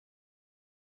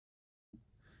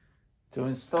To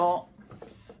install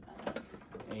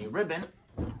a ribbon,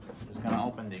 I'm just gonna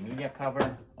open the media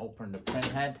cover, open the print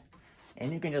head,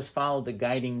 and you can just follow the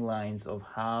guiding lines of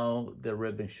how the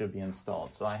ribbon should be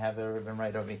installed. So I have a ribbon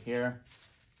right over here.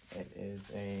 It is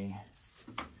a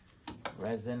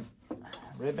resin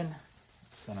ribbon.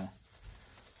 It's gonna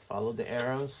follow the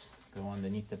arrows, go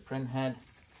underneath the print head,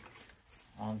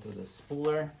 onto the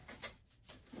spooler,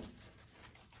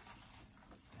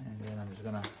 and then I'm just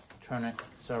gonna turn it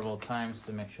several times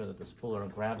to make sure that the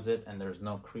spooler grabs it and there's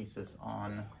no creases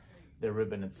on the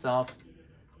ribbon itself.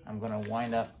 I'm gonna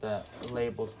wind up the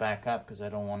labels back up because I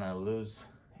don't want to lose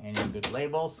any good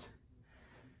labels.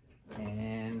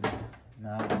 And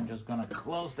now I'm just gonna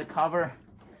close the cover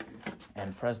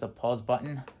and press the pause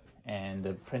button, and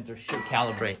the printer should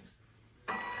calibrate.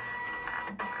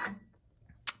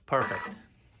 Perfect.